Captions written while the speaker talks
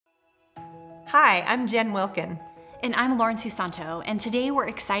Hi, I'm Jen Wilkin. And I'm Lauren Susanto, and today we're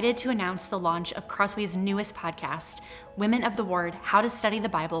excited to announce the launch of Crossway's newest podcast, Women of the Word, How to Study the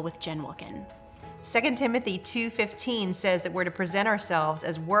Bible with Jen Wilkin. 2 Timothy 2:15 says that we're to present ourselves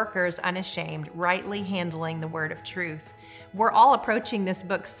as workers unashamed, rightly handling the word of truth. We're all approaching this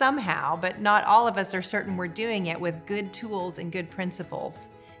book somehow, but not all of us are certain we're doing it with good tools and good principles.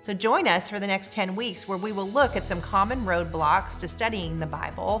 So join us for the next 10 weeks where we will look at some common roadblocks to studying the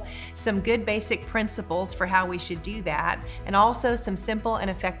Bible, some good basic principles for how we should do that, and also some simple and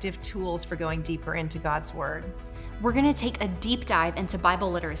effective tools for going deeper into God's Word. We're going to take a deep dive into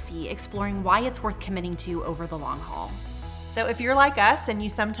Bible literacy, exploring why it's worth committing to over the long haul. So if you're like us and you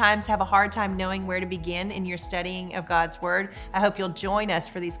sometimes have a hard time knowing where to begin in your studying of God's Word, I hope you'll join us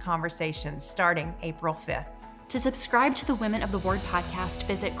for these conversations starting April 5th. To subscribe to the Women of the Word podcast,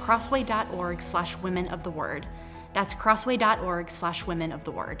 visit crossway.org/women of the word. That's crossway.org/women of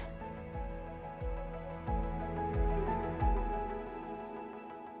the word.